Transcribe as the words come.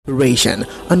inspiration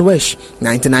on Wish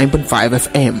 99.5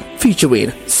 FM,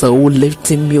 featuring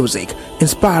soul-lifting music,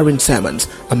 inspiring sermons,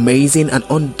 amazing and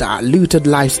undiluted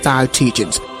lifestyle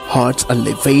teachings,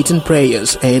 heart-elevating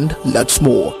prayers, and lots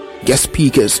more. Guest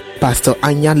speakers, Pastor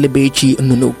Anya Lebechi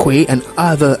Nunukwe and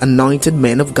other anointed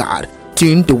men of God.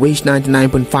 Tune to Wish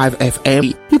 99.5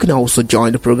 FM. You can also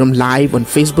join the program live on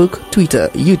Facebook, Twitter,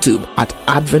 YouTube at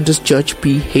Adventist Church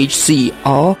PHC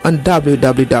or on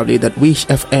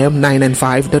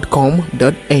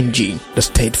www.wishfm995.com.ng. The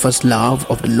steadfast love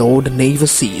of the Lord never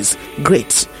ceases.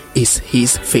 Great is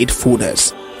His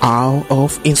faithfulness. Hour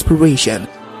of inspiration.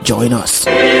 Join us.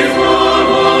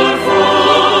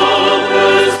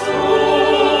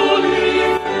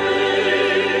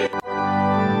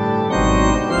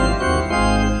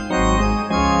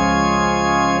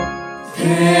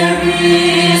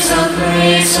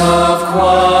 Of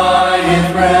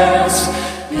quiet rest,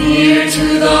 near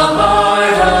to the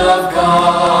heart of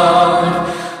God,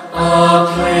 a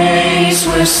place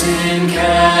where sin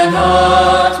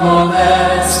cannot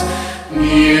molest,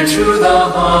 near to the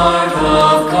heart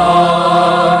of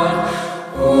God.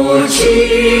 O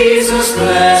Jesus,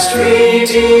 blessed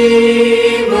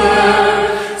Redeemer,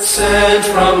 sent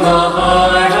from the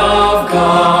heart of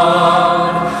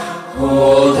God,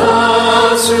 hold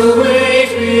us who wait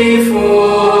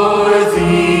before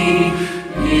Thee,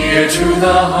 near to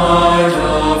the heart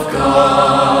of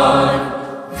God.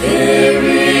 There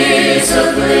is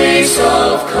a place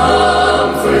of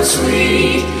comfort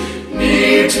sweet,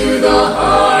 near to the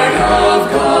heart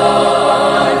of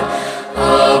God,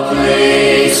 a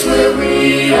place where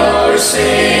we our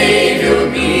Savior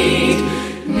meet,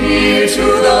 near to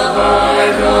the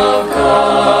heart of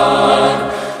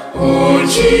God. O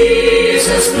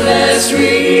Jesus, blessed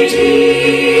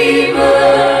Redeemer,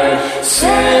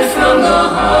 sent from the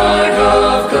heart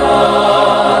of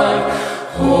God,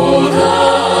 hold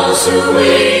us who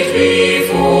wait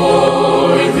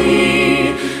before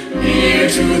Thee, near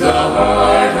to the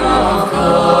heart of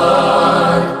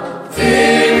God.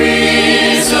 There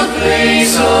is a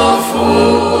place of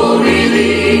full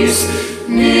release,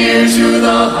 near to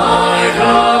the heart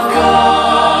of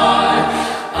God,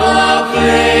 a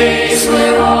place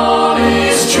where all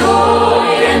is joy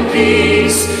and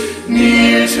peace,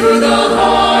 near to the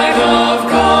heart of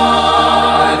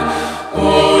God.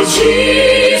 O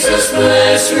Jesus,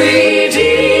 blessed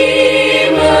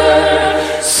Redeemer,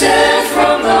 sent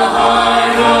from the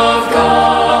heart of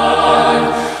God,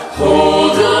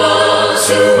 hold us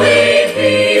who wait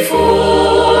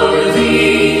before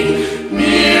Thee,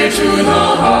 near to the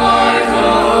heart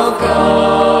of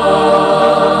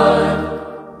God.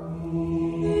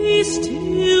 Be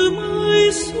still, my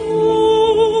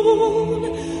soul,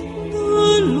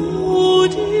 the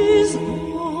Lord is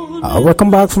on.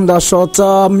 Welcome back from that short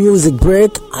music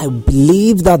break. I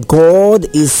believe that God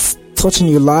is touching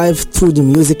your life through the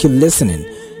music you're listening.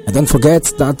 And don't forget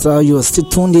that you are still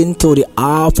tuned in to the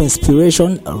Hour of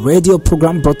Inspiration, a radio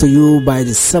program brought to you by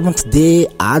the Seventh-day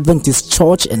Adventist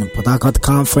Church and Port Harcourt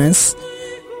Conference.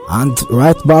 And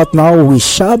right about now, we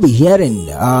shall be hearing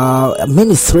a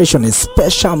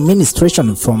special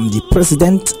ministration from the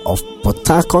President of Port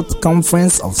Harcourt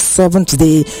Conference of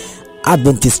Seventh-day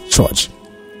Adventist Church,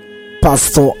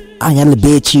 Pastor Anya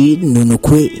Lebechi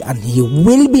Nunukwe, and he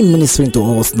will be ministering to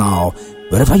us now.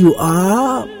 Wherever you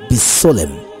are, be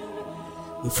solemn.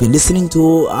 If you're listening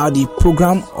to the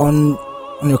program on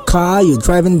your car, you're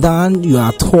driving down, you're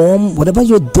at home, whatever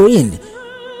you're doing,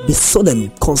 be solemn,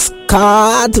 because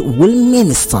God will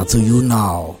minister to you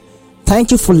now.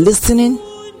 Thank you for listening,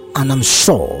 and I'm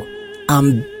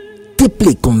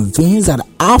deeply convinced that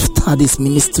after this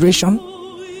ministration,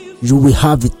 you will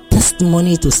have a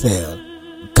testimony to tell.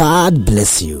 God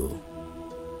bless you.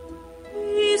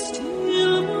 Be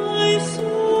still, my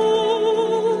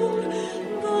soul,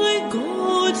 thy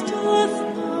God doth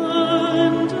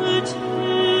undertake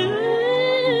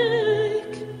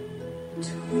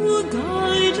to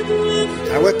guide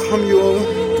the I welcome you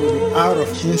to the Hour of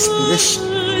Inspiration,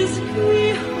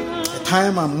 a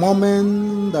time and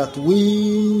moment that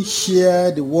we share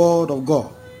the Word of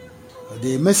God.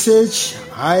 The message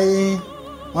I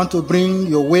want to bring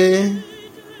your way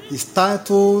is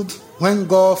titled, When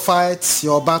God Fights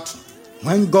Your Battle.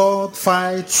 When God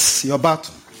Fights Your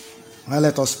Battle. Well,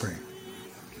 let us pray.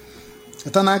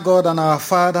 Eternal God and our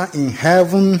Father in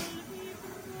heaven,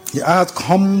 you have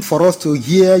come for us to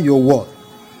hear your word.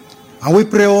 And we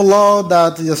pray, O Lord,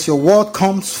 that as your word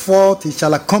comes forth, it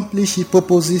shall accomplish its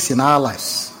purposes in our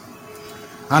lives.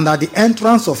 And at the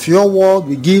entrance of your word,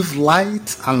 we give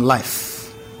light and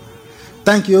life.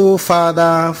 Thank you,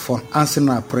 Father, for answering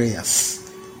our prayers.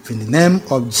 In the name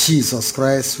of Jesus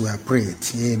Christ we are prayed.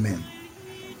 Amen.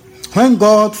 When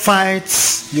God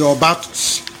fights your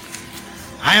battles,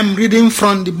 I am reading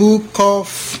from the book of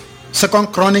 2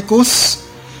 Chronicles,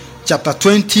 chapter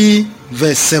 20,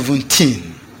 verse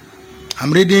 17.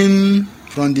 I'm reading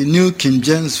from the New King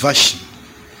James Version.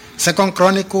 2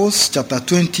 Chronicles, chapter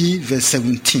 20, verse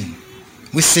 17.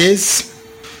 Which says,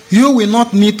 you will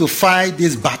not need to fight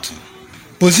this battle.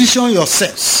 Position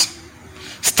yourselves.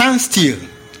 Stand still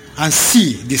and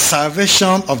see the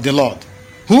salvation of the Lord,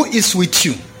 who is with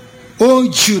you, O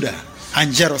Judah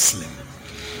and Jerusalem.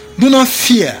 Do not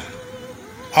fear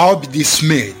or be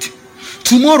dismayed.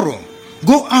 Tomorrow,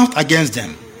 go out against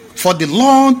them, for the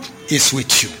Lord is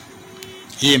with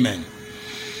you. Amen.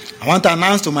 I want to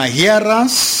announce to my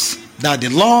hearers that the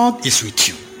Lord is with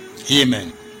you. Amen.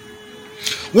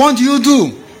 What do you do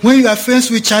when you are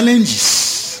faced with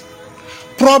challenges,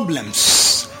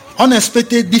 problems,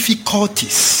 unexpected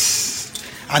difficulties,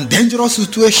 and dangerous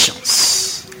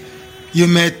situations? You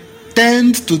may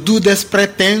tend to do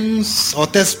desperate things or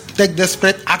take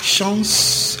desperate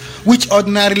actions which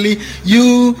ordinarily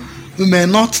you may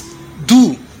not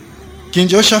do. King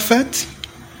Jehoshaphat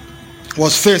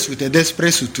was faced with a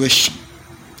desperate situation,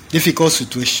 difficult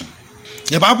situation.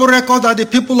 The Bible records that the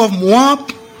people of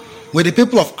Moab with the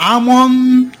people of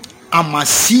Ammon and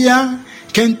Marcia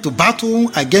came to battle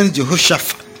against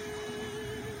Jehoshaphat.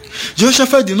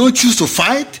 Jehoshaphat did not choose to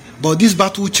fight, but this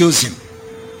battle chose him.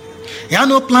 He had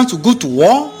no plan to go to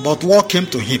war, but war came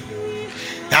to him.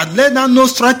 He had laid down no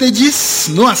strategies,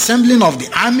 no assembling of the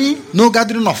army, no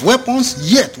gathering of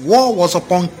weapons, yet war was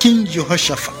upon King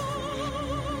Jehoshaphat.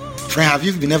 Friend, have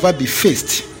you ever been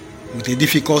faced with a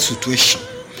difficult situation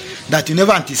that you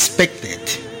never anticipated?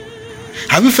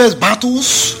 Have you faced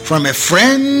battles from a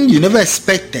friend you never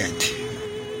expected?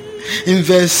 In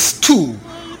verse 2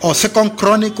 of 2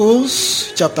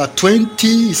 Chronicles chapter 20,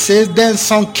 it says, then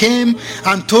some came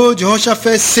and told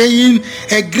Jehoshaphat, saying,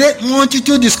 a great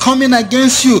multitude is coming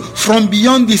against you from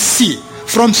beyond the sea,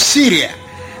 from Syria,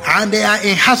 and they are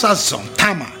in Hazazon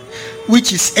Tamar,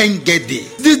 which is En-Gedi.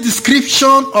 This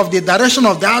description of the direction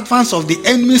of the advance of the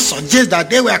enemy suggests that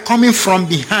they were coming from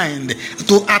behind,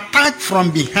 to attack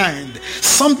from behind.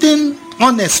 Something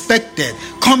unexpected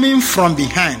coming from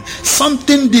behind,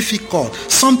 something difficult,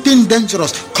 something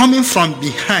dangerous coming from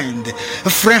behind.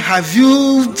 Friend, have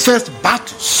you faced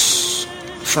battles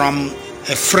from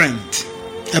a friend,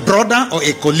 a brother or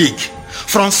a colleague,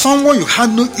 from someone you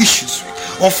had no issues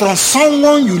with, or from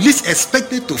someone you least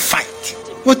expected to fight?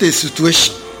 What a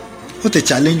situation, what a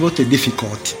challenge, what a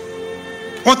difficulty,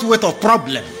 what weight of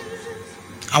problem.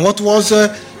 And what was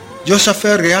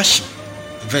Jehoshaphat's reaction?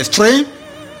 Verse 3,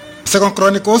 2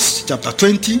 Chronicles chapter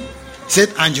 20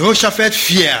 said, and Jehoshaphat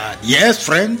feared. Yes,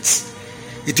 friends,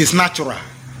 it is natural.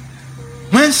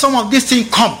 When some of these things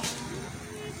come,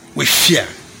 we fear.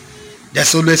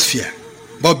 There's always fear.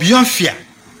 But beyond fear,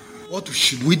 what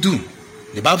should we do?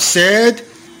 The Bible said,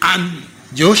 and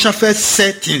Jehoshaphat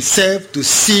set himself to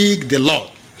seek the Lord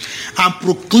and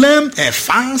proclaimed a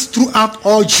fast throughout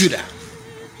all Judah.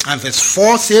 And verse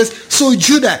 4 says, so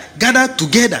Judah gathered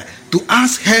together to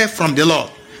ask help from the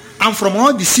Lord. And from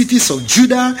all the cities of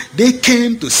Judah, they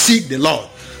came to seek the Lord.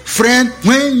 Friend,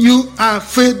 when you are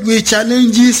faced with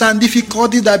challenges and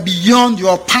difficulties that are beyond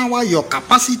your power, your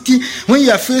capacity, when you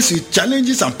are faced with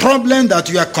challenges and problems that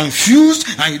you are confused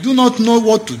and you do not know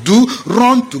what to do,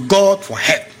 run to God for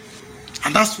help.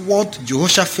 And that's what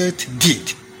Jehoshaphat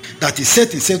did. That he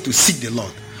set himself to seek the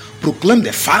Lord, proclaimed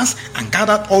the fast, and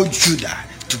gathered all Judah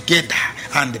together.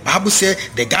 And the Bible said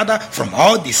they gathered from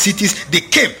all the cities. They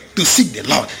came to seek the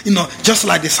Lord. Just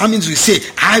like the psalmist will say,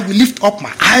 I will lift up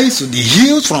my eyes to the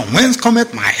hills, from whence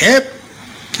cometh my help.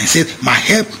 He said, my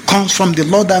help comes from the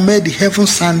Lord that made the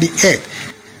heavens and the earth.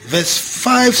 Verse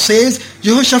 5 says,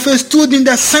 Jehoshaphat stood in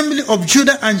the assembly of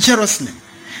Judah and Jerusalem,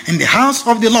 in the house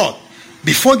of the Lord,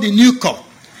 before the new court,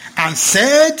 and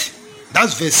said,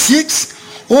 that's verse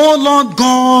 6, O Lord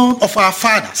God of our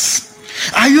fathers,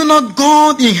 are you not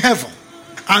God in heaven?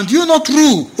 And do you not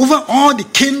rule over all the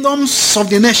kingdoms of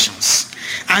the nations?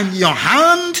 And your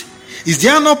hand, is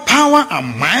there no power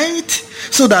and might,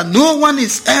 so that no one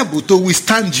is able to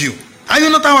withstand you? Are you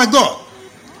not our God,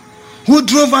 who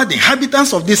drove out the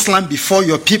inhabitants of this land before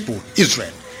your people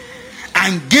Israel,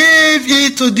 and gave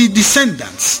it to the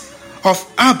descendants of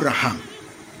Abraham,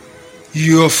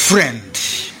 your friend,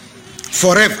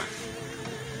 forever?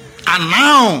 And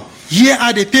now here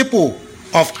are the people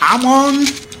of Ammon,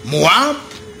 Moab,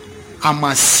 and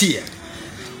Marcia,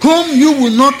 whom you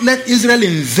will not let Israel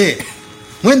invade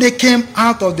when they came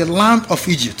out of the land of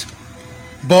Egypt.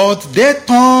 But they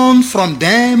turned from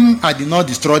them, I did not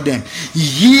destroy them.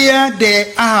 Here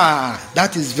they are.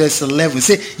 That is verse 11.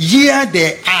 Say, here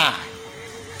they are,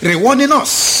 rewarding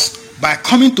us by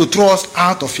coming to throw us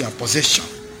out of your possession,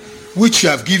 which you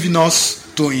have given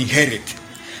us to inherit.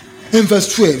 In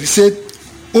verse 12, he said,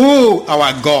 Oh,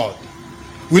 our God,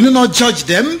 will you not judge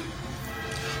them?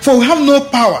 For we have no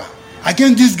power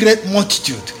against this great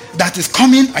multitude that is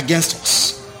coming against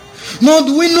us. Nor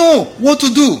do we know what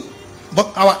to do,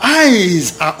 but our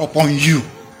eyes are upon you.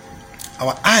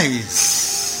 Our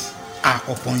eyes are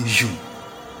upon you.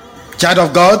 Child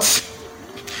of God,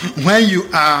 when you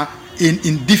are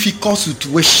in difficult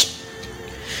situation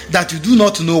that you do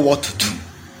not know what to do,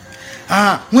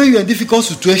 when you are in difficult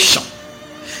situation,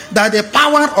 that the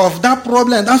power of that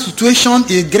problem, that situation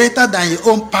is greater than your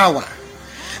own power,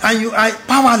 and you are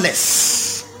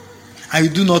powerless, and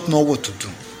you do not know what to do,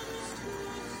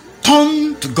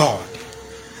 turn to God.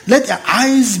 Let your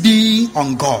eyes be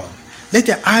on God. Let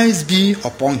your eyes be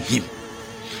upon Him.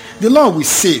 The Lord will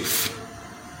save.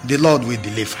 The Lord will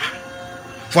deliver.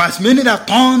 For as many that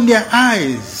turn their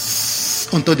eyes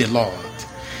unto the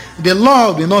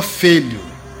Lord will not fail you,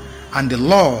 and the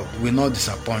Lord will not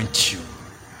disappoint you.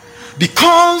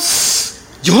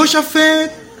 Because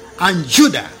Jehoshaphat and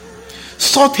Judah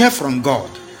sought help from God,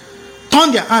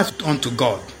 turned their eyes unto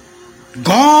God,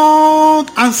 God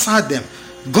answered them.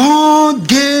 God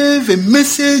gave a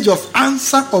message of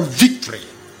answer of victory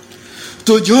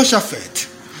to Jehoshaphat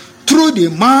through the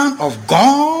man of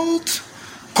God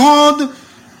called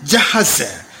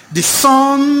Jahaziel, the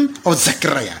son of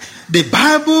Zechariah. The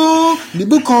Bible, the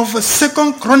book of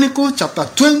 2 Chronicles chapter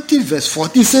 20 verse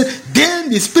 14 says, Then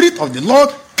the Spirit of the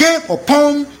Lord came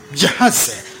upon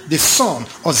Jahaziel, the son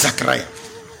of Zechariah.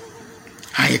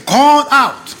 And he called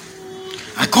out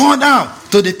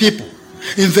to the people.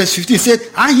 In verse 15 said,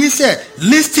 and he said,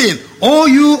 Listen, all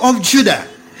you of Judah,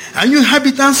 and you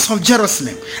inhabitants of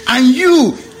Jerusalem, and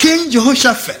you, King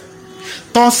Jehoshaphat,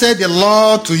 thus said the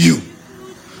Lord to you,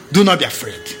 do not be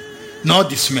afraid, nor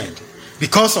dismayed,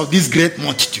 because of this great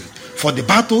multitude, for the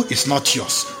battle is not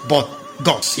yours, but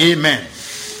God's. Amen.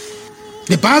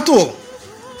 The battle,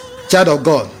 child of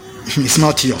God, is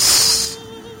not yours,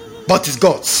 but it's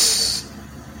God's.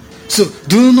 So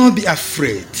do not be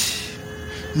afraid,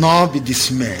 nor be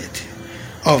dismayed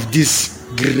of this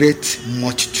great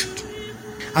multitude.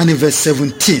 And in verse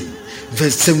 17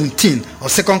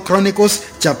 of 2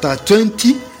 Chronicles chapter 20,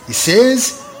 it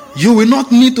says, you will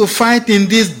not need to fight in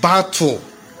this battle.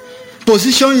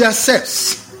 Position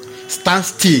yourselves, stand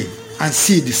still, and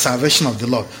see the salvation of the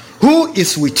Lord, who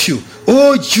is with you,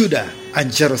 O Judah and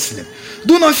Jerusalem.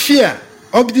 Do not fear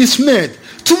or be dismayed.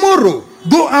 Tomorrow,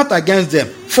 go out against them,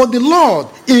 for the Lord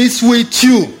is with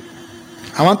you.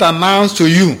 I want to announce to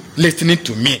you, listening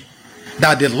to me,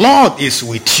 that the Lord is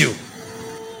with you.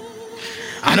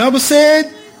 And the Bible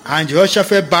said, and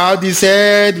Jehoshaphat bowed his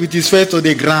head with his face to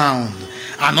the ground.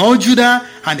 And all Judah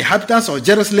and the inhabitants of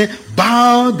Jerusalem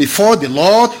bowed before the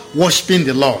Lord, worshiping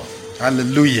the Lord.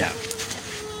 Hallelujah.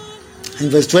 In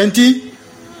verse 20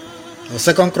 of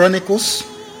 2 Chronicles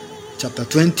chapter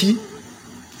 20, it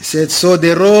said, So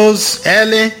they rose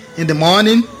early in the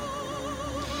morning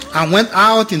and went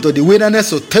out into the wilderness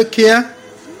to take care.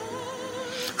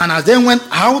 And as they went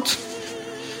out,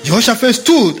 Jehoshaphat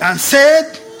stood and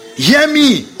said, Hear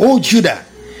me, O Judah,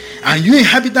 and you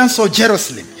inhabitants of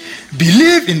Jerusalem.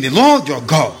 Believe in the Lord your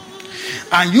God,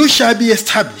 and you shall be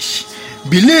established.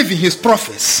 Believe in his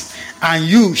prophets, and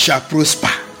you shall prosper.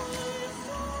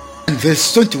 And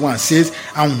verse 21 says,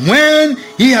 And when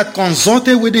he had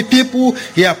consulted with the people,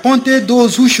 he appointed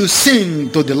those who should sing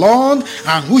to the Lord,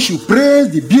 and who should praise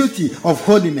the beauty of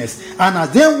holiness. And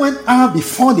as they went out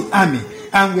before the army,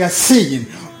 and were saying,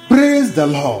 Praise the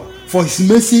Lord, for his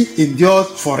mercy endures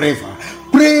forever.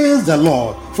 Praise the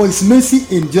Lord, for his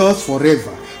mercy endures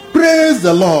forever. Praise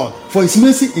the Lord, for his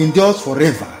mercy endures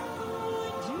forever.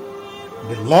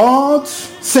 The Lord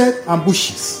set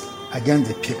ambushes against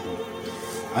the people.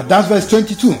 And that's verse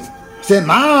 22. Say,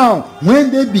 now,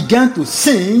 when they began to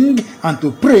sing and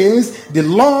to praise, the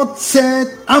Lord set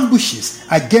ambushes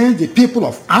against the people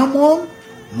of Ammon,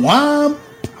 Moab,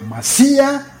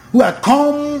 Amasea, who had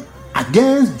come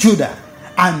against Judah,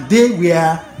 and they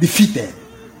were defeated.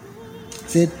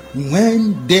 Said,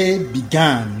 when they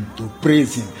began to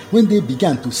praise him, when they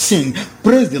began to sing,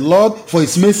 praise the Lord, for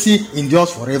his mercy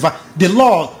endures forever, the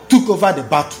Lord took over the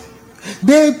battle.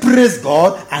 They praised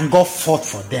God, and God fought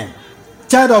for them.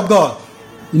 Child of God,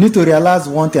 you need to realize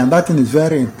one thing, and that thing is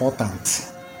very important.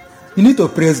 You need to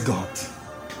praise God.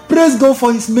 Praise God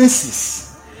for his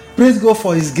mercies. Praise God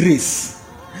for his grace.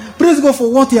 Praise God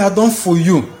for what he has done for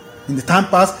you in the time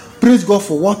past, praise God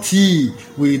for what He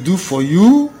will do for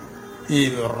you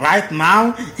right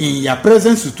now, in your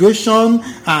present situation,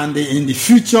 and in the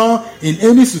future, in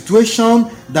any situation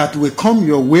that will come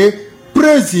your way.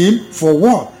 Praise Him for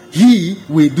what He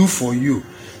will do for you.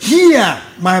 Here,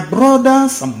 my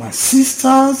brothers and my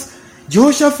sisters,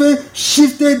 Jehoshaphat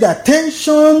shifted the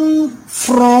attention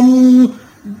from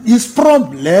his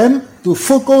problem to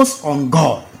focus on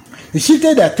God. He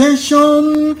shifted the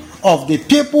attention of the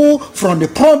people from the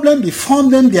problem before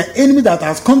them, their enemy that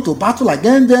has come to battle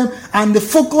against them, and they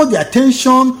focused their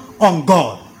attention on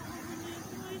God.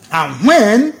 And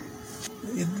when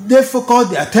they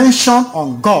focused their attention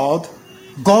on God,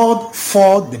 God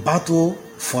fought the battle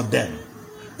for them.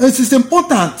 It is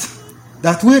important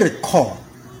that we recall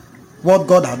what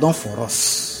God has done for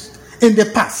us in the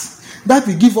past. That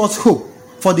will give us hope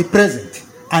for the present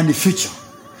and the future.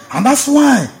 And that's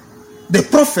why the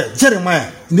prophet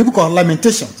Jeremiah, in the book of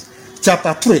Lamentations,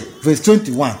 chapter 3, verse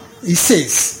 21, he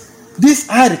says, "This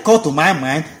I recall to my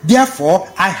mind, therefore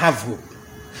I have hope."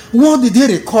 What did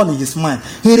he recall in his mind?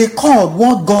 He recalled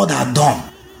what God had done.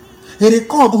 He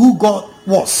recalled who God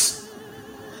was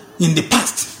in the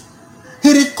past.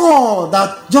 He recalled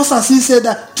that just as he said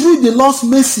that through the Lord's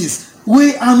mercies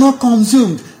we are not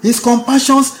consumed. His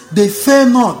compassions, they fail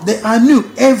not. They are new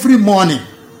every morning.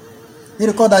 He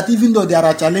recalled that even though there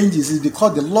are challenges, it's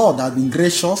because the Lord has been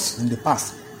gracious in the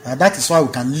past. That is why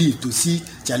we can live to see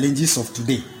challenges of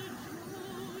today.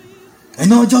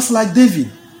 Just like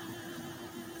David.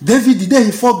 David, the day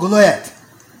he fought Goliath.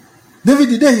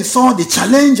 David, the day he saw the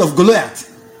challenge of Goliath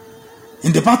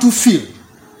in the battlefield.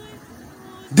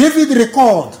 David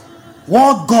recalled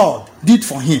what God did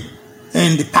for him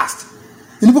in the past.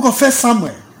 In the book of 1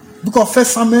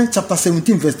 Samuel, chapter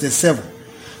 17, verse 7.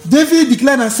 David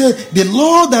declared and said, "The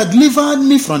Lord that delivered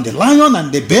me from the lion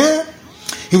and the bear,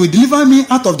 He will deliver me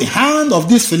out of the hand of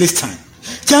this Philistine."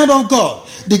 Child of God,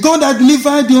 the God that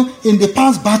delivered you in the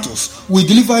past battles will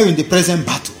deliver you in the present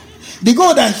battle. The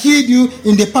God that healed you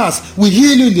in the past will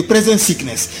heal you in the present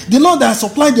sickness. The Lord that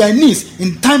supplied your needs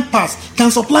in time past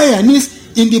can supply your needs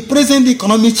in the present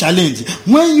economic challenge.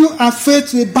 When you are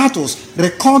faced with battles,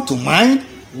 recall to mind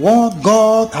what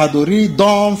God had already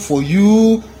done for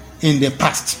you in the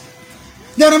past.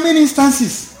 There are many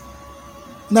instances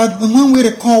that when we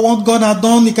recall what God had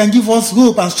done, He can give us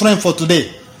hope and strength for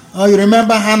today. You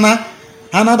remember Hannah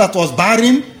that was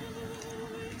barren,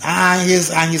 and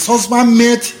his husband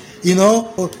made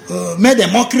a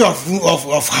mockery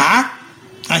of her,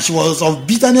 and she was of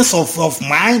bitterness of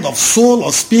mind, of soul,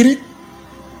 of spirit.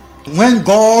 When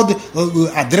God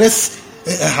addressed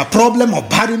her problem of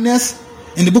barrenness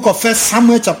in the book of 1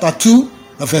 Samuel chapter 2,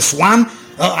 verse 1,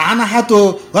 Hannah had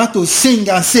to sing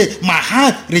and say, "My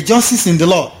heart rejoices in the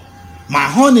Lord. My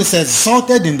horn is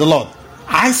exalted in the Lord.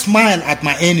 I smile at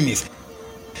my enemies."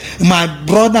 My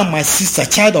brother, my sister,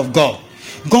 child of God,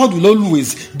 God will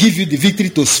always give you the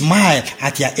victory to smile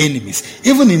at your enemies.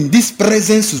 Even in this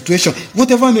present situation,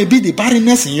 whatever may be the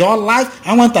barrenness in your life,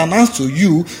 I want to announce to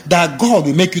you that God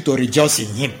will make you to rejoice in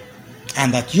Him,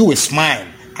 and that you will smile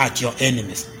at your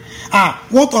enemies.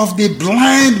 What of the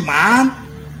blind man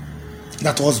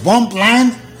that was born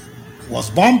blind?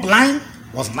 Was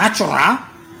natural.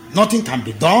 Nothing can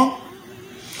be done.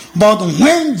 But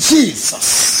when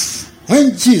Jesus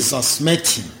met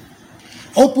him,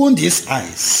 opened his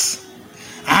eyes,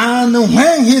 and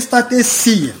when he started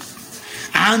seeing,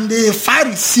 and the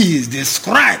Pharisees, the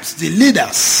scribes, the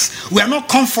leaders were not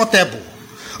comfortable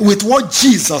with what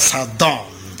Jesus had done.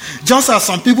 Just as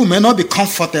some people may not be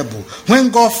comfortable when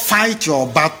God fight your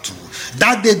battle.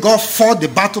 That day God fought the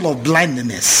battle of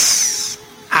blindness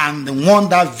and won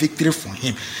that victory for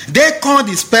him. They called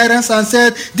his parents and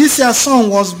said, "This your son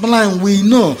was blind. We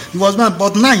know he was blind,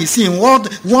 but now he's seeing."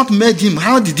 What made him?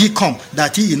 How did he come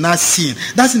that he is not seeing?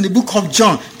 That's in the book of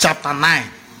John chapter 9.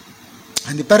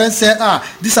 And the parents said,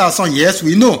 "This our son, yes,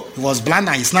 we know he was blind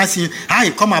and he's not seeing. How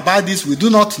he come about this, we do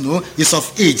not know. He's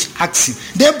of age. Ask him."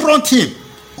 They brought him.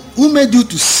 "Who made you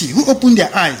to see? Who opened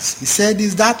their eyes?" He said,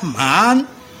 "Is that man?"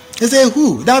 They said,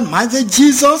 "Who? That man?" He said,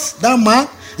 "Jesus, that man."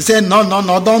 He said, No,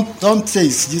 don't say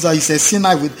it's Jesus. He's a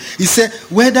sinner. He said,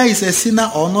 "Whether he's a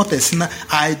sinner or not a sinner,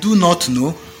 I do not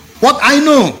know. What I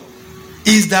know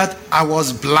is that I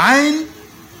was blind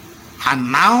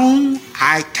and now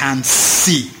I can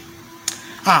see."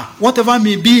 Whatever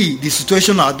may be the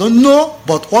situation, I don't know,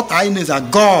 but what I know is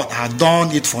that God has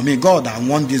done it for me. God has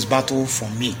won this battle for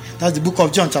me. That's the book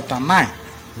of John chapter 9,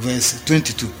 verse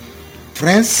 22.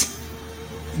 Friends,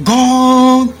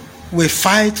 God will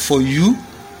fight for you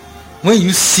when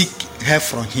you seek help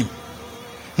from Him,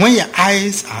 when your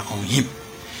eyes are on Him.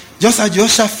 Just as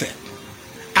Jehoshaphat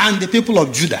and the people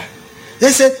of Judah. They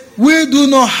said, we do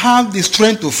not have the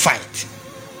strength to fight.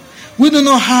 We do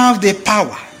not have the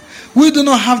power. We do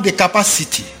not have the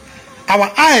capacity.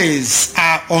 Our eyes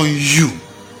are on you.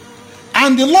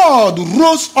 And the Lord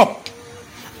rose up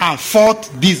and fought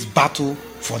this battle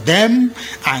for them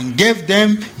and gave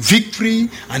them victory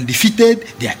and defeated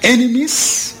their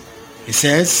enemies. He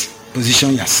says,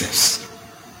 position yourselves.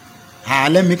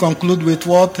 Let me conclude with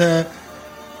what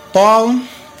Paul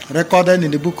recorded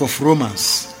in the book of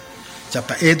Romans,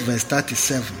 chapter 8, verse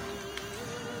 37.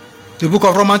 The book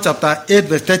of Romans, chapter 8,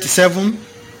 verse 37.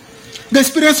 The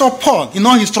experience of Paul in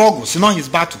all his struggles, in all his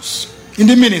battles, in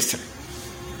the ministry.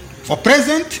 For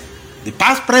present, the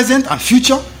past, present, and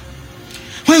future.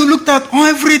 When we looked at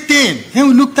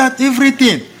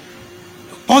everything,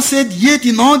 Paul said, yet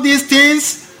in all these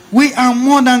things, we are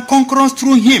more than conquerors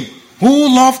through him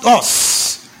who loved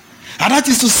us. And that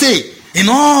is to say, in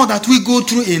all that we go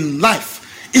through in life,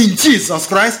 in Jesus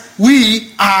Christ,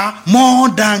 we are more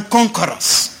than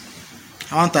conquerors.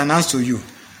 I want to announce to you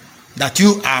that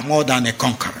you are more than a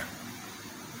conqueror.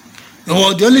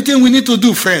 Well, the only thing we need to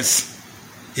do, friends,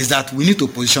 is that we need to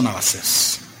position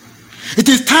ourselves. It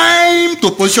is time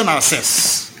to position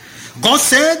ourselves. God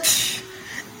said,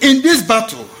 in this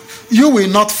battle, you will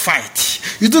not fight.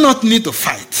 You do not need to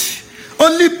fight.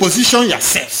 Only position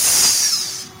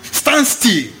yourselves. Stand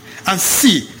still and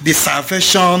see the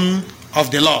salvation of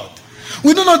the Lord.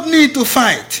 We do not need to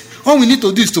fight. All we need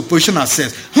to do is to position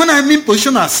ourselves. When I mean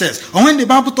position ourselves, or when the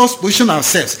Bible talks position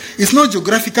ourselves, it's not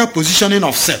geographical positioning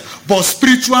of self, but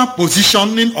spiritual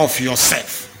positioning of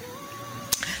yourself.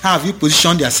 How have you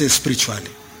positioned yourself spiritually?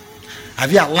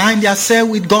 Have you aligned yourself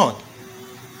with God?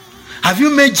 Have you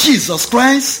made Jesus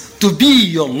Christ to be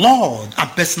your Lord and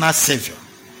personal Savior?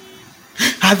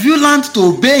 Have you learned to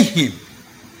obey him?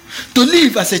 To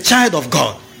live as a child of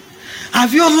God?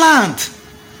 Have you learned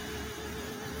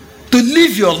to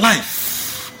live your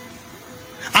life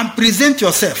and present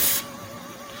yourself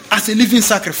as a living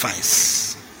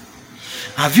sacrifice?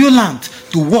 Have you learned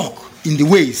to walk in the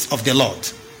ways of the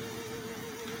Lord?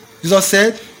 Jesus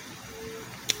said,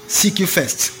 seek you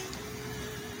first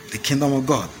the kingdom of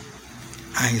God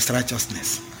and his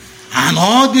righteousness, and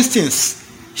all these things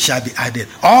shall be added.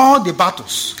 All the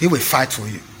battles, he will fight for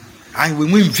you, and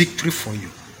will win victory for you.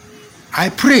 I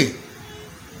pray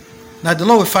that the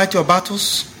Lord will fight your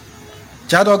battles.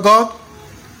 Child of God,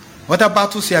 whatever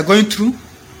battles you are going through,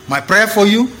 my prayer for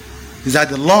you is that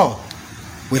the Lord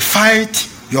will fight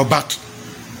your battle.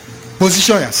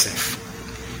 Position yourself.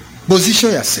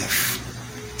 Position yourself.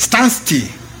 Stand still,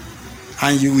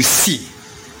 and you will see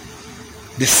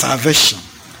the salvation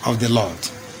of the Lord.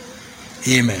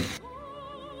 Amen.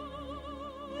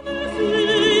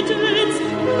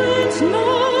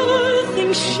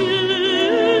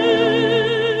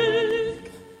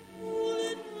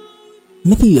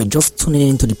 Maybe you're just tuning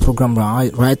into the program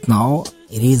right now.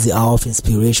 It is the Hour of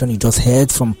Inspiration. You just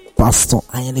heard from Pastor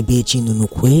Ayanlebechi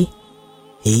Nunukwe.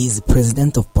 He is the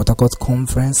president of Port Harcourt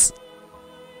Conference.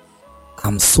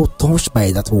 I'm so touched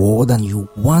by that word, and you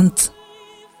want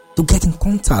to get in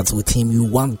contact with him. You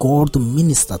want God to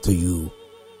minister to you.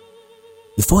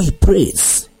 Before he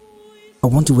prays, I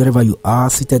want you, wherever you are,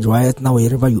 seated right now,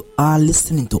 wherever you are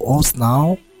listening to us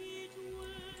now,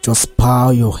 just bow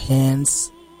your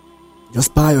hands.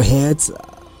 Just bow your heads.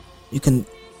 You can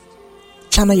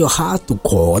channel your heart to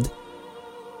God,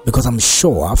 because I'm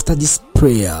sure after this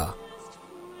prayer,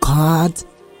 God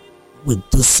will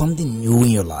do something new in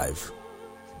your life.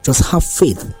 Just have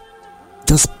faith.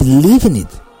 Just believe in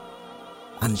it,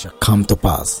 and it shall come to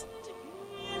pass.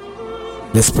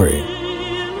 Let's pray.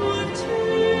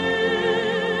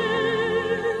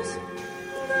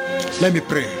 Let me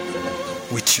pray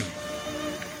with you.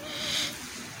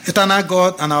 Eternal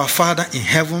God and our Father in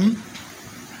heaven,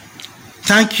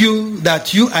 thank you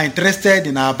that you are interested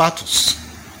in our battles.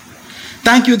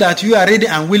 Thank you that you are ready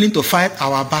and willing to fight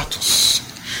our battles.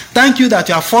 Thank you that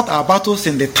you have fought our battles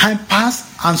in the time past.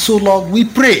 And so, Lord, we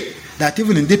pray that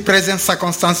even in the present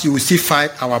circumstance, you will still fight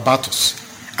our battles.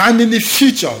 And in the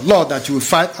future, Lord, that you will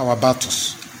fight our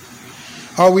battles.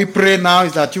 All we pray now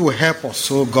is that you will help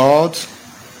us, oh God,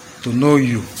 to know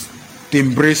you, to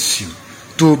embrace you,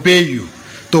 to obey you,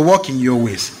 to walk in your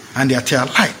ways, and that your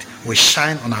light will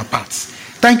shine on our paths.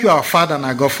 Thank you, our Father and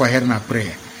our God, for hearing our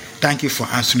prayer. Thank you for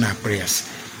answering our prayers.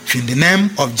 In the name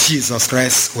of Jesus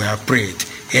Christ, we have prayed.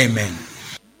 Amen.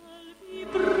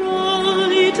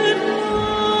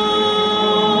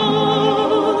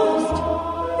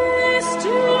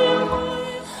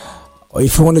 Or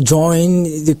if you want to join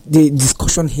the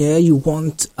discussion here, you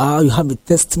have a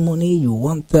testimony, you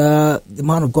want the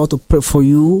man of God to pray for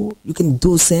you, you can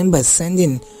do the same by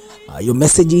sending your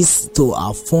messages to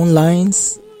our phone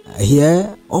lines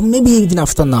here, or maybe even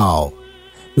after now,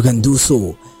 you can do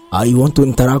so. You want to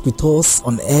interact with us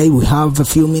on air, we have a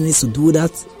few minutes to do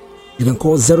that. You can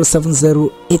call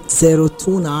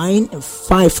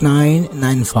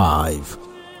 070-8029-5995.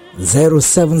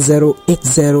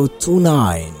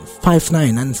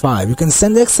 070-8029-5995. You can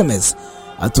send SMS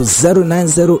to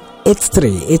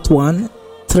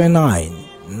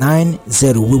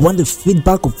 090-8381-3990. We want the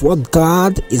feedback of what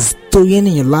God is doing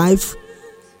in your life.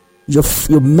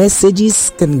 Your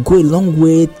messages can go a long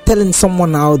way, telling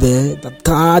someone out there that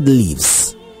God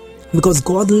lives. Because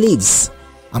God lives.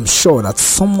 I'm sure that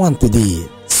someone today,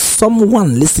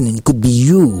 someone listening, it could be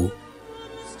you.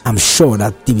 I'm sure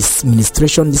that this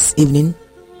ministration this evening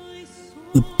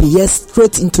will pierce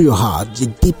straight into your heart, the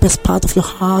deepest part of your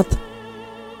heart.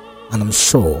 And I'm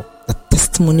sure that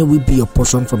testimony will be your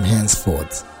portion from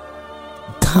henceforth.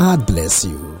 God bless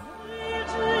you.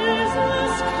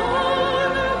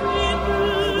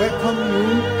 I welcome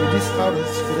you to this hour of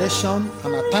inspiration,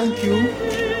 and I thank you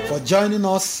for joining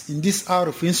us in this hour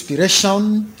of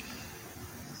inspiration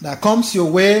that comes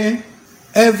your way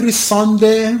every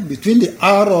Sunday between the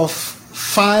hour of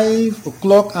 5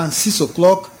 o'clock and 6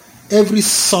 o'clock. Every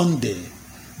Sunday,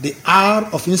 the hour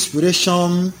of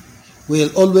inspiration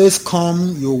will always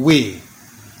come your way.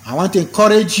 I want to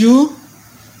encourage you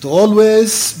to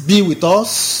always be with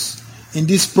us in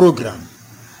this program.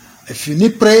 If you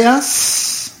need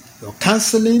prayers or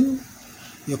counseling,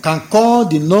 you can call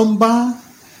the number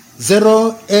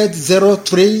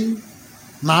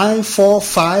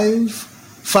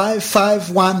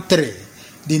 0803-945-5513.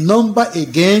 The number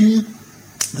again,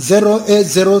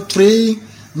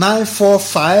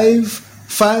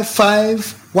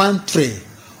 0803-945-5513.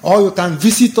 Or you can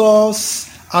visit us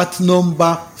at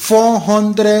number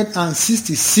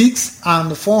 466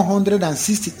 and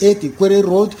 468 Ikwere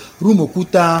Road,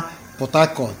 Rumuokwuta, Port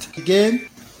Harcourt. Again,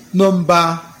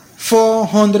 number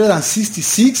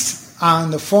 466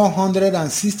 and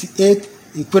 468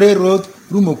 Ikwere Road,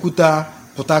 Rumuokwuta,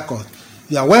 Port Harcourt.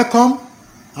 You are welcome,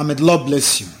 and may the Lord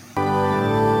bless you.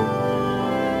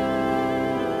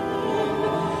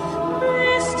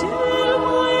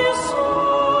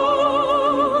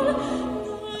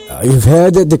 You've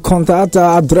heard the contact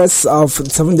address of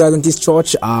Seventh-day Adventist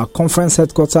Church, our conference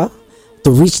headquarters.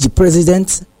 To reach the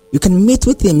president, you can meet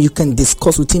with him, you can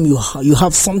discuss with him, you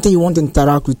have something you want to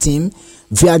interact with him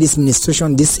via this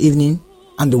ministration this evening,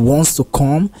 and he wants to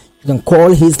come, you can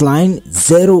call his line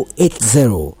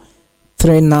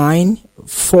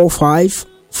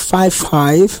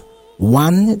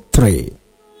 080-3945-5513.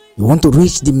 You want to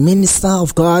reach the minister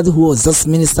of God who has just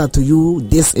ministered to you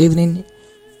this evening,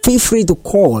 feel free to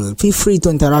call, feel free to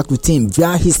interact with him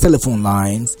via his telephone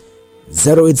lines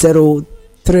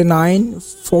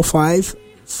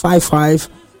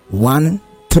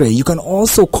 080-3945-5513. You can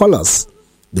also call us,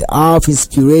 the Hour of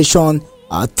Inspiration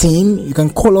team. You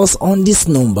can call us on this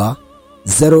number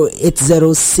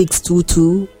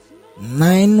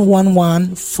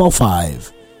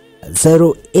 080-622-91145.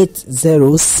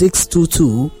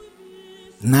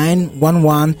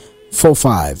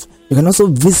 080-622-91145. You can also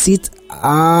visit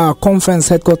our conference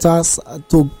headquarters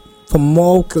for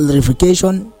more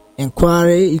clarification,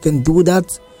 inquiry. You can do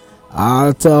that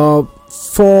at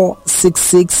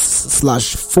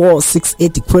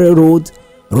 466/468 Ikwere Road,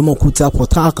 Rumuokwuta,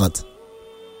 Port Harcourt.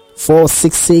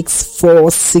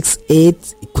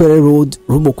 466-468 Ikwere Road,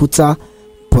 Rumuokwuta,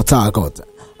 Port Harcourt.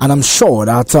 And I'm sure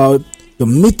that your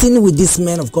meeting with this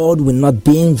man of God will not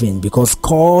be in vain, because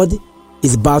God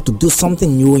is about to do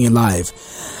something new in your life.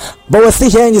 But we're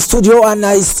still here in the studio, and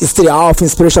it's still the Hour of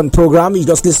Inspiration program. You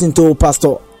just listening to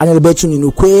Pastor Anelbechun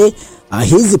Inukwe.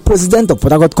 He's the president of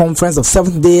Port Harcourt Conference of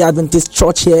Seventh-day Adventist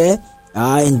Church here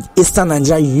in Eastern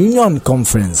Nigeria Union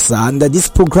Conference. And this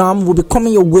program will be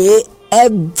coming your way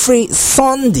every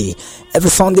Sunday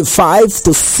 5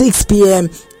 to 6 p.m.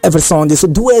 every Sunday. So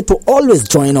do it to always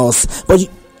join us. But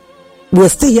we're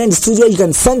still here in the studio. You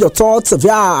can send your thoughts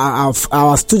via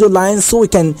our studio lines, so we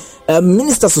can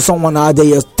minister to someone out there.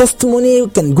 Your testimony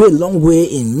can go a long way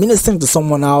in ministering to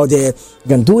someone out there. You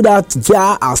can do that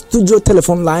via our studio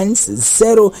telephone lines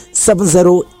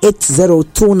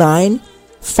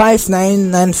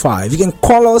 070-8029-5995. You can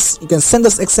call us, you can send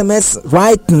us SMS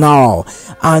right now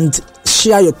and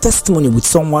share your testimony with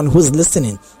someone who's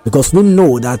listening, because we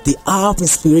know that the Hour of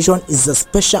Inspiration is a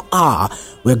special hour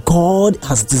where God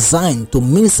has designed to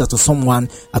minister to someone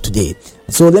today.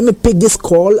 So let me pick this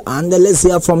call and let's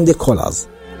hear from the callers.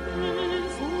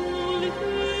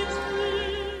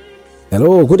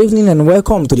 Hello, good evening and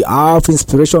welcome to the Hour of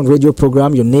Inspiration radio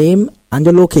program. Your name and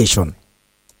your location.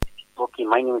 Okay,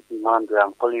 my name is Emmanuel.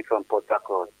 I'm calling from Port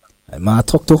Harcourt.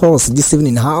 Talk to us this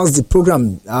evening. How's the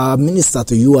program minister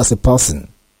to you as a person?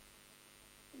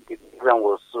 The program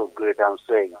was so great. I'm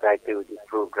so excited with the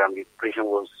program. The preaching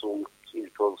was too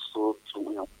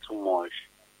much.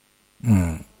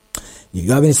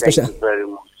 You have any special? Thank you very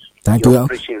much. Thank Your you.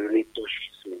 preaching really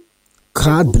touches me.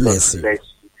 God bless you. Bless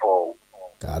you all.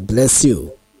 God bless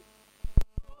you.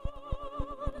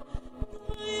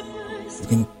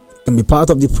 You can be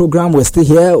part of the program. We're still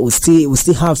here. We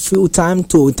still have few time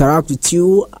to interact with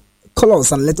you. Call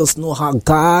us and let us know how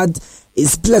God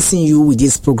is blessing you with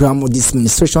this program or this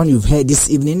ministration you've heard this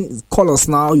evening. Call us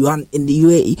now. You are in the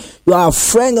UAE. You are a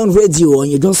friend on radio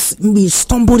and you just maybe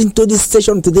stumbled into this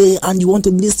station today and you want to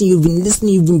listen. You've been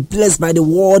listening. You've been blessed by the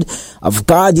word of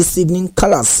God this evening.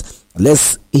 Call us.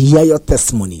 Let's hear your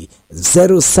testimony.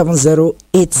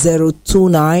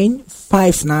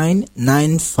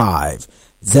 07080295995.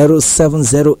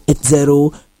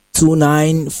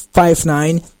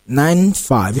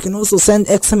 07080295995. You can also send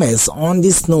SMS on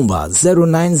this number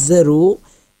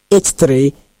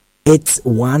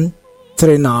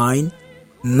 09083813990.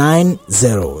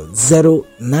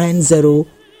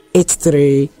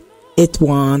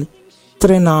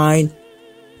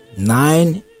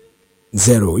 09083813990.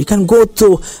 You can go to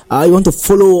you want to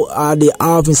follow the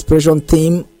Hour of Inspiration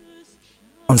team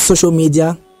on social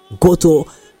media. Go to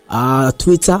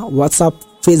Twitter, WhatsApp,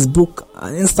 Facebook,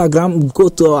 and Instagram. Go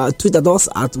to Twitter us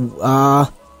at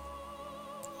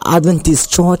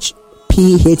Adventist Church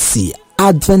PHC.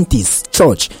 Adventist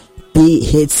Church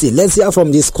PHC. Let's hear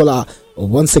from this caller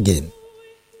once again.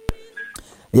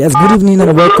 Yes, good evening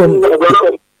and welcome.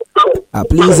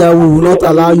 Please, we will not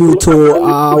allow you to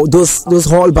those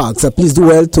hallbacks. Please do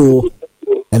well to.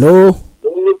 Hello.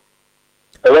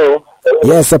 Hello.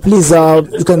 Yes, please.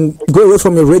 You can go away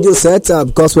from your radio set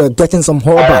because we're getting some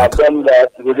hallback.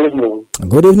 Good evening.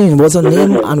 Good evening. What's your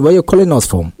name and where you're calling us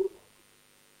from?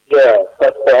 Yeah,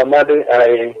 Pastor Amadi,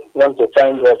 I want to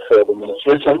thank God for the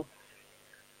administration.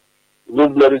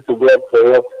 Give glory to God for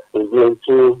what He's doing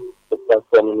through the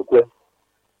platform.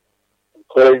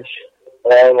 Encourage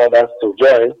all others to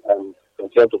join and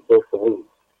continue to pray for him.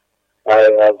 I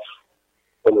have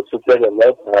benefited a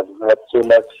lot. I have had so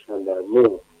much, and I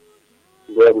know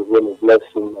God is going to bless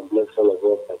him and bless all of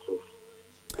us as we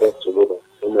work together.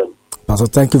 Amen. Pastor,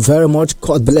 thank you very much.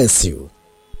 God bless you.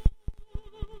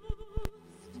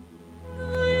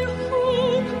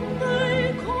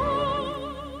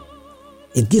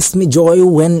 It gives me joy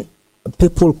when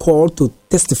people call to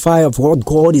testify of what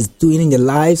God is doing in their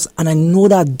lives, and I know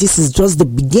that this is just the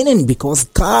beginning because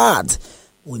God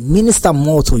will minister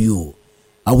more to you.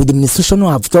 With the ministration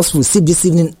I have just received this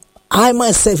evening, I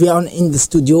myself here in the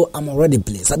studio, I'm already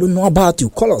blessed. I don't know about you.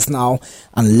 Call us now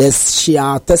and let's share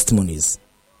our testimonies.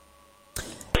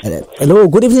 Hello,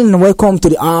 good evening and welcome to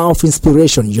the Hour of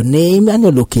Inspiration. Your name and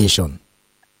your location.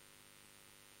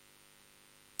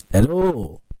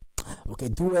 Hello. Okay,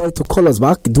 do well to call us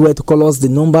back. Do well to call us. The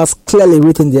numbers clearly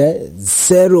written there: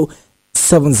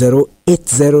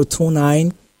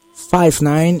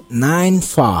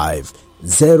 07080295995.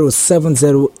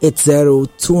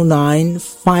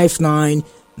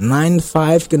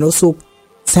 07080295995. You can also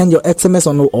send your SMS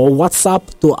on or WhatsApp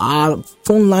to our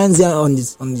phone lines here in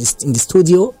the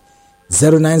studio: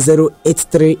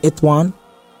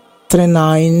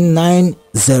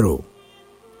 09083813990.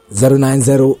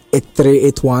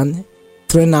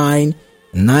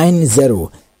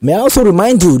 09083813990. May I also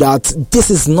remind you that this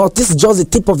is just the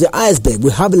tip of the iceberg.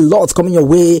 We have a lot coming your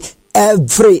way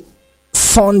every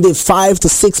Sunday 5 to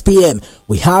 6 p.m.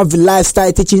 We have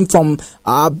lifestyle teaching from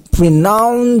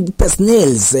renowned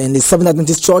personnel in the Seventh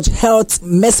Adventist Church. Health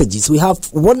messages. We have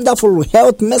wonderful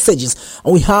health messages,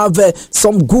 and we have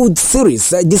some good series.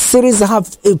 This series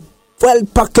have a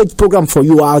well-packaged program for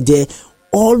you out there.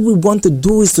 All we want to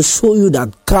do is to show you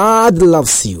that God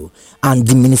loves you, and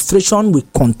the ministration will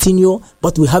continue.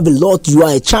 But we have a lot. You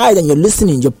are a child and you're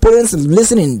listening. Your parents are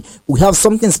listening. We have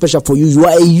something special for you. You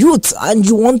are a youth and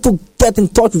you want to get in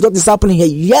touch with what is happening here.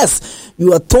 Yes,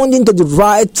 you are tuned into the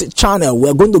right channel. We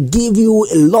are going to give you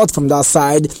a lot from that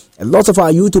side. A lot of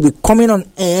our youth will be coming on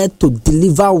air to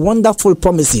deliver wonderful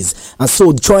promises. And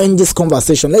so join this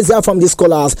conversation. Let's hear from these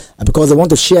callers because they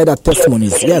want to share their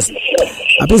testimonies. Yes.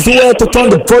 Please do it to turn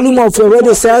the volume of your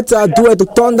radio set. Do it to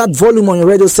turn that volume on your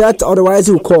radio set. Otherwise,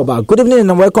 you call back. Good evening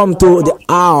and welcome to the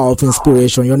Hour of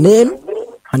Inspiration. Your name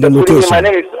and your location. My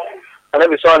name is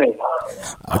Sonny.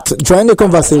 Join the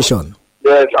conversation.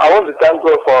 Yes, I want to thank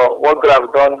God for what God has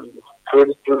done through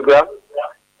this program.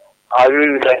 I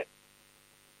really like.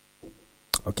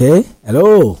 Okay.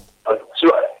 Hello.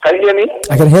 So, can you hear me?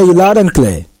 I can hear you loud and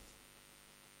clear.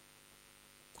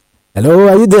 Hello,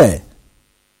 are you there?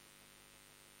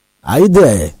 Are you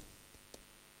there?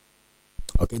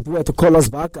 Okay, do have to call us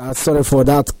back. Sorry for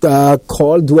that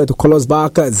call. Do have to call us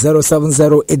back at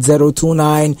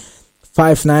 07080295995,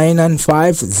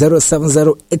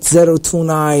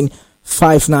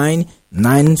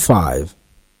 07080295995.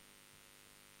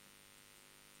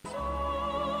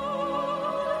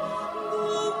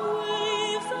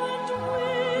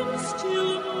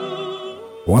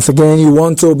 Once again, you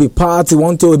want to be part, you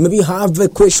want to maybe have a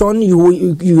question,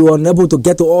 you are unable to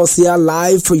get to us here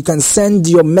live, you can send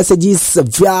your messages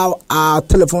via our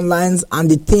telephone lines, and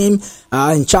the team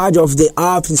in charge of the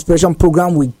Hour of Inspiration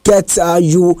program will get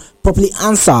you properly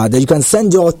answered. You can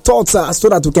send your thoughts so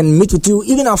that we can meet with you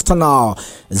even after now.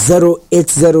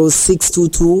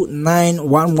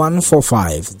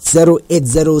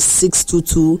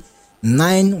 08062291145,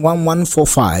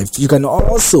 08062291145. You can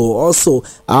also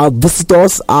visit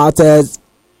us at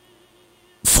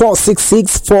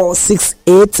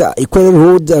 466-468 Equator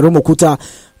Road, Romokuta,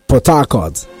 Port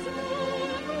Harcourt.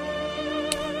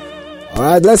 All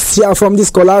right, let's hear from this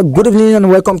caller. Good evening and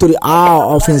welcome to the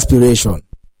Hour of Inspiration.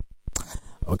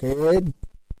 Okay.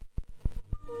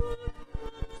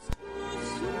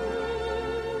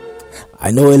 I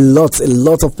know a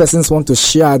lot of persons want to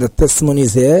share the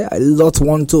testimonies here. A lot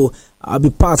want to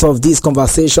be part of this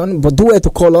conversation, but do have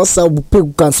to call us. We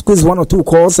can squeeze one or two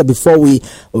calls before we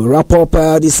wrap up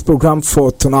this program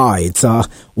for tonight.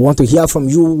 We want to hear from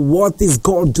you. What is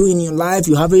God doing in your life?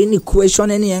 You have any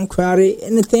question, any inquiry,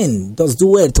 anything? Just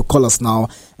do it to call us now.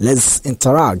 Let's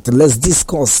interact. Let's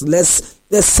discuss. Let's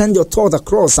send your thought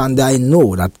across, and I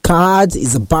know that God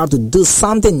is about to do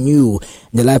something new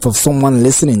in the life of someone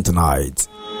listening tonight.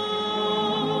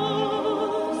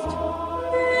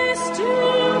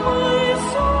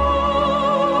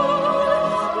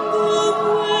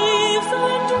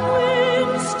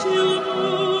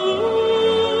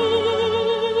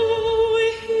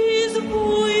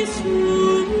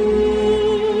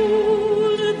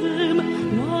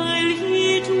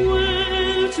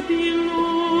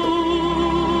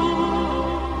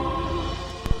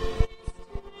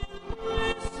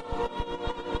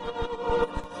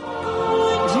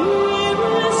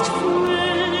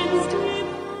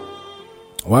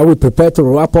 While we prepare to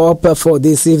wrap up for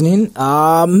this evening,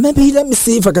 maybe let me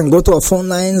see if I can go to our phone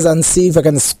lines and see if I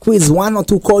can squeeze one or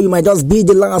two calls. You might just be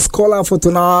the last caller for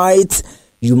tonight.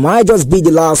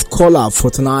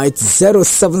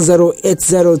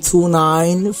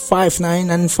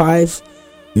 07080295995.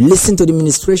 You listen to the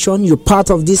ministration. You're part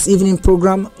of this evening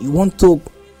program. You want to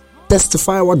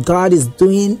testify what God is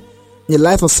doing in the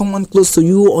life of someone close to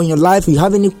you or in your life. You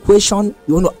have any question,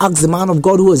 you want to ask the man of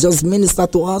God who has just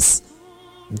ministered to us,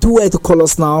 do it to call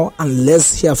us now and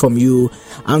let's hear from you.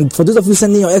 And for those of you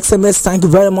sending your SMS, thank you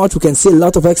very much. We can see a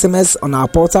lot of SMS on our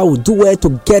portal. We'll do it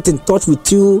to get in touch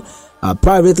with you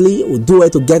privately. We'll do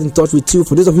it to get in touch with you.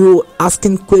 For those of you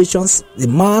asking questions, the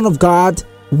man of God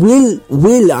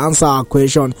will answer our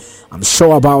question. I'm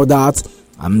sure about that.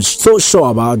 I'm so sure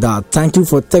about that. Thank you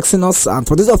for texting us. And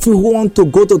for those of you who want to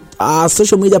go to our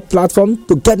social media platform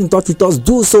to get in touch with us,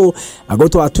 do so. Go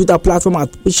to our Twitter platform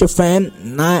at PishFM,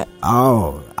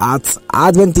 at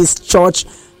Adventist Church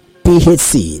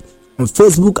PHC. On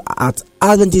Facebook at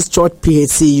Adventist Church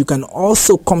PHC. You can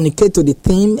also communicate to the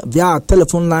team via our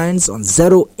telephone lines on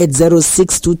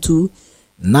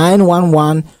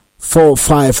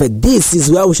 08062291145. This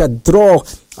is where we shall draw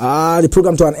the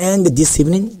program to an end this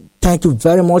evening. Thank you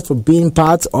very much for being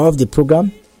part of the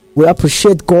program. We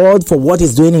appreciate God for what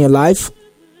He's doing in your life,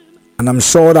 and I'm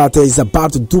sure that He's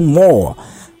about to do more.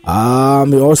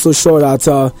 We're also sure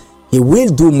that He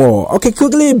will do more. Okay,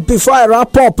 quickly before I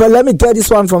wrap up, let me get this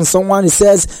one from someone. He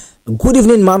says, "Good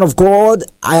evening, man of God.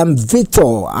 I am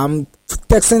Victor. I'm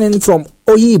texting in from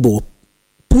Oyibo.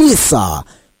 Please, sir,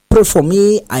 pray for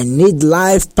me. I need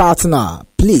life partner.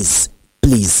 Please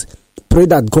pray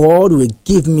that God will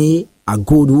give me a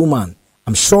good woman.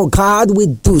 I'm sure God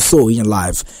will do so in your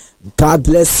life. God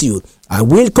bless you. I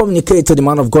will communicate to the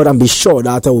man of God and be sure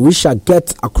that we shall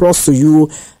get across to you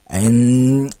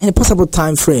in a possible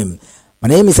time frame." My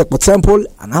name is Ekpo Temple,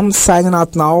 and I'm signing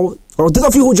out now. For those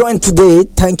of you who joined today,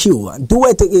 thank you. Do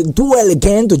well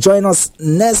again to join us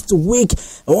next week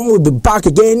when we'll be back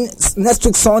again next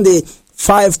week Sunday,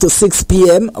 5 to 6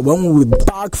 p.m. when we'll be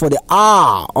back for the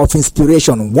Hour of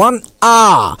Inspiration. 1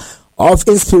 hour of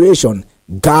inspiration.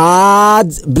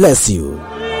 God bless you.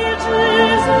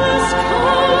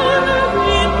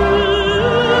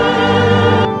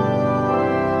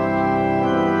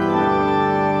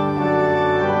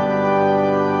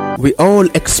 We all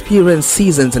experience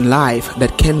seasons in life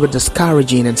that can be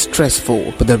discouraging and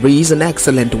stressful, but there is an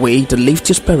excellent way to lift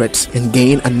your spirits and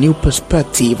gain a new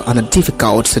perspective on a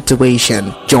difficult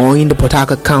situation. Join the Port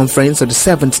Harcourt Conference of the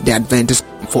Seventh-day Adventist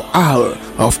for Hour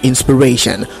of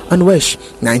Inspiration on Wish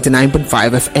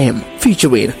 99.5 FM,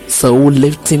 featuring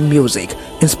soul-lifting music,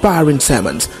 inspiring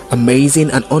sermons, amazing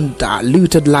and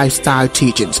undiluted lifestyle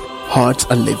teachings,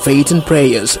 heart-elevating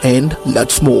prayers, and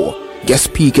lots more. Guest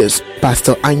speakers,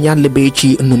 Pastor Anya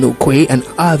Lebechi Nunukwe and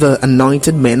other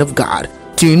anointed men of God.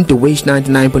 Tune to Wish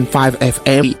 99.5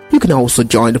 FM. You can also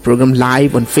join the program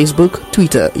live on Facebook,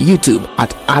 Twitter, YouTube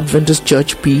at Adventist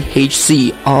Church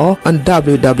PHC or on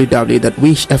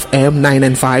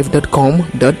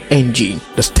www.wishfm995.com.ng.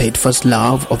 The steadfast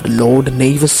love of the Lord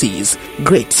never ceases.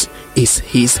 Great is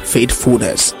His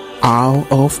faithfulness. Hour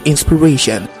of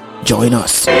Inspiration. Join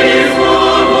us.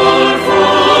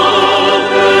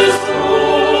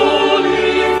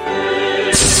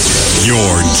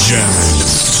 You're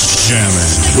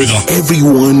jamming with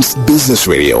everyone's business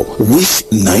radio. Wish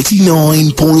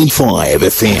 99.5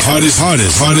 FM. Hottest.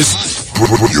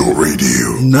 Your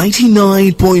radio.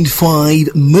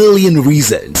 99.5 million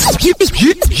reasons. Yeah.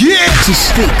 To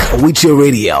stick with your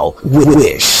radio.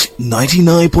 Wish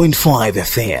 99.5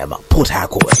 FM. Port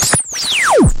Harcourt.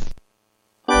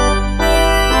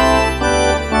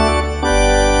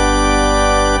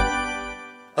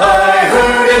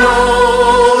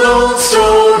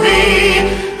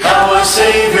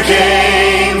 Savior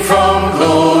came from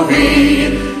glory,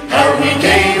 how He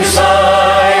gave His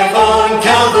life on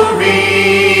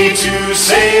Calvary to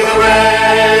save a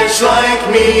wretch like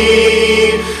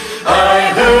me.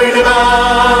 I heard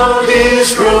about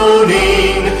His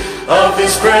groaning, of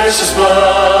His precious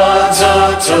blood's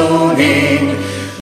atoning.